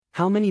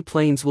How many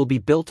planes will be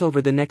built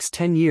over the next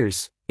 10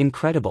 years?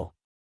 Incredible.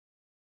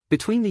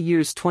 Between the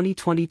years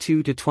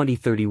 2022 to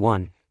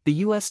 2031, the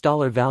US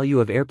dollar value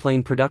of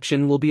airplane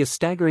production will be a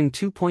staggering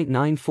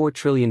 $2.94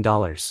 trillion.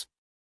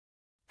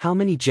 How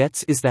many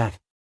jets is that?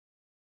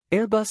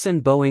 Airbus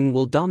and Boeing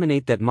will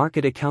dominate that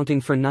market,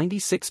 accounting for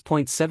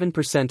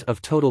 96.7%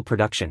 of total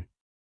production.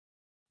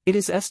 It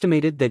is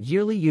estimated that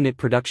yearly unit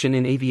production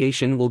in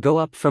aviation will go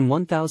up from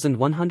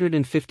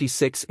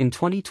 1,156 in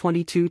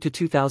 2022 to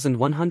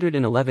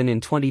 2,111 in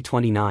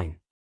 2029.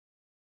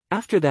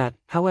 After that,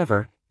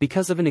 however,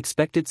 because of an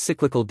expected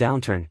cyclical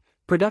downturn,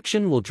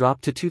 production will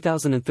drop to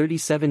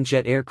 2,037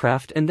 jet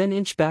aircraft and then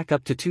inch back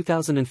up to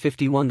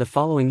 2,051 the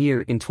following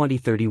year in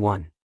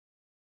 2031.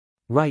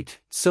 Right,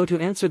 so to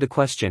answer the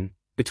question,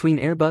 between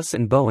Airbus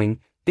and Boeing,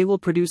 they will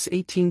produce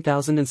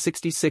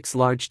 18,066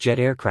 large jet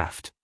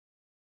aircraft.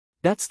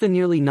 That's the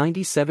nearly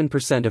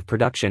 97% of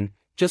production,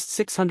 just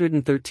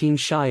 613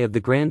 shy of the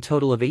grand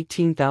total of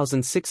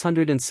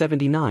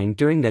 18,679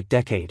 during that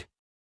decade.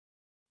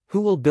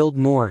 Who will build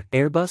more,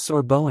 Airbus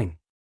or Boeing?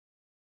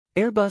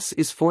 Airbus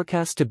is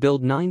forecast to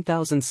build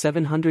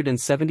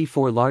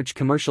 9,774 large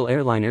commercial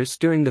airliners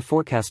during the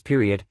forecast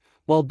period,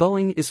 while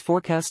Boeing is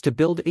forecast to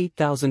build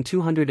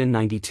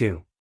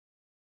 8,292.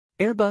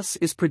 Airbus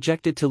is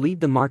projected to lead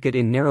the market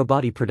in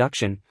narrow-body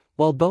production,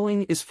 while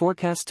Boeing is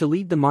forecast to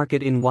lead the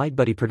market in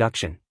wide-body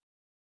production.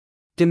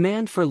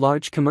 Demand for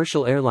large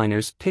commercial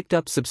airliners picked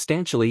up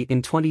substantially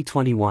in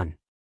 2021.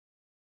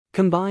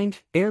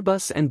 Combined,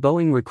 Airbus and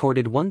Boeing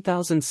recorded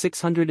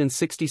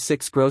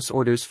 1,666 gross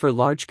orders for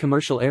large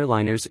commercial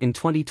airliners in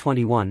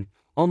 2021,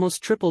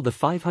 almost triple the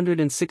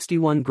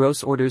 561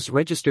 gross orders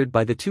registered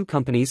by the two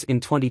companies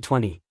in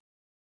 2020.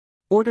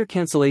 Order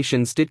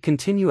cancellations did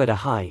continue at a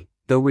high,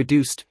 though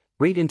reduced,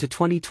 rate into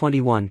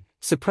 2021,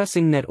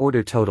 suppressing net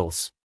order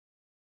totals.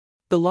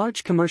 The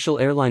large commercial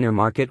airliner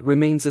market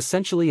remains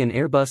essentially an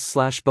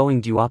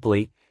Airbus/Boeing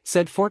duopoly,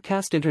 said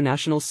Forecast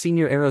International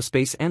senior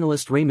aerospace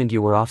analyst Raymond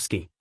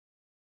Jaworowski.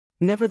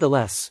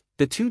 Nevertheless,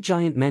 the two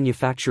giant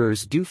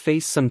manufacturers do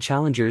face some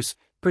challengers,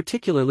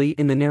 particularly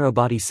in the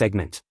narrow-body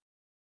segment.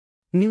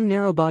 New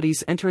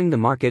narrow-bodies entering the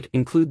market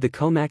include the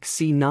Comac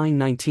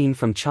C919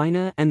 from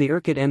China and the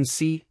Irkut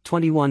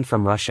MC-21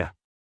 from Russia.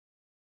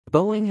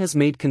 Boeing has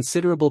made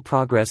considerable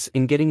progress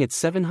in getting its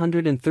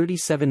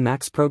 737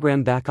 MAX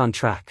program back on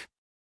track.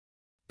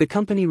 The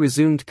company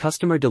resumed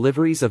customer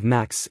deliveries of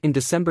MAX in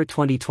December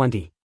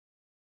 2020.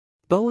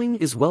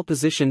 Boeing is well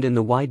positioned in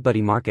the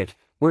wide-body market,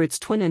 where its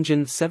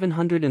twin-engine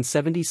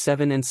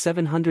 777 and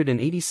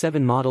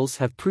 787 models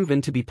have proven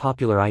to be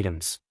popular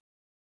items.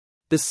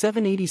 The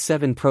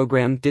 787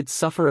 program did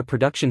suffer a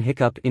production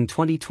hiccup in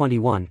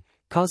 2021,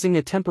 causing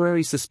a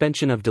temporary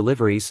suspension of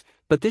deliveries,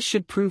 but this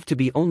should prove to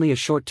be only a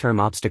short-term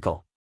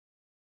obstacle.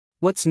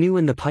 What's new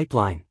in the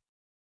pipeline?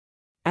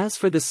 As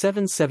for the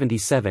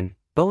 777,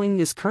 Boeing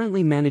is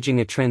currently managing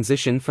a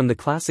transition from the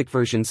classic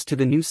versions to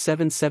the new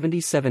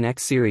 777X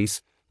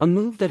series, a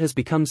move that has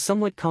become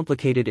somewhat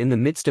complicated in the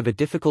midst of a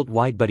difficult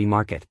wide-body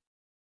market.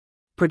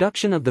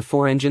 Production of the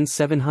four-engine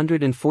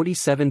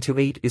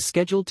 747-8 is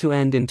scheduled to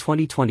end in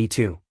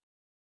 2022.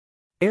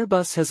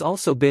 Airbus has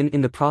also been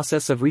in the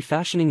process of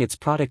refashioning its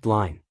product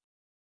line.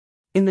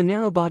 In the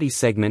narrow-body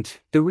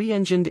segment, the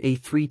re-engined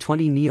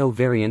A320neo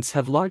variants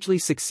have largely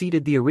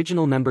succeeded the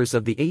original members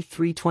of the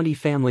A320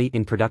 family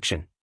in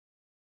production.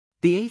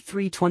 The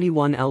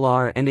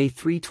A321LR and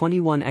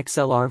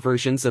A321XLR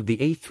versions of the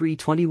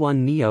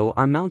A321neo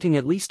are mounting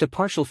at least a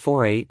partial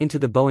foray into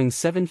the Boeing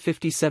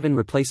 757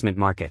 replacement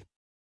market.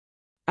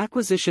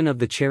 Acquisition of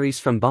the Cherries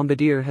from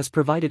Bombardier has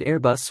provided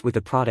Airbus with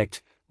a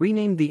product,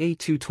 renamed the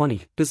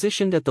A220,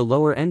 positioned at the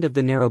lower end of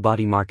the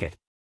narrow-body market.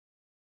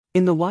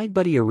 In the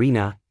wide-body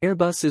arena,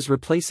 Airbus is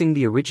replacing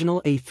the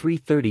original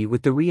A330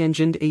 with the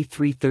re-engined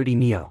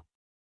A330neo.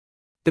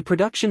 The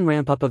production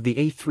ramp-up of the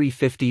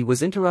A350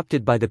 was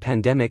interrupted by the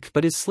pandemic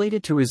but is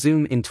slated to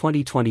resume in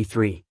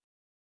 2023.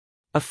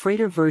 A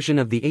freighter version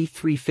of the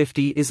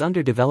A350 is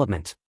under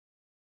development.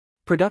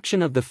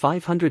 Production of the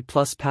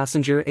 500-plus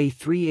passenger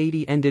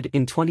A380 ended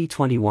in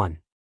 2021.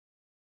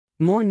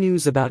 More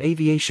news about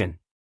aviation.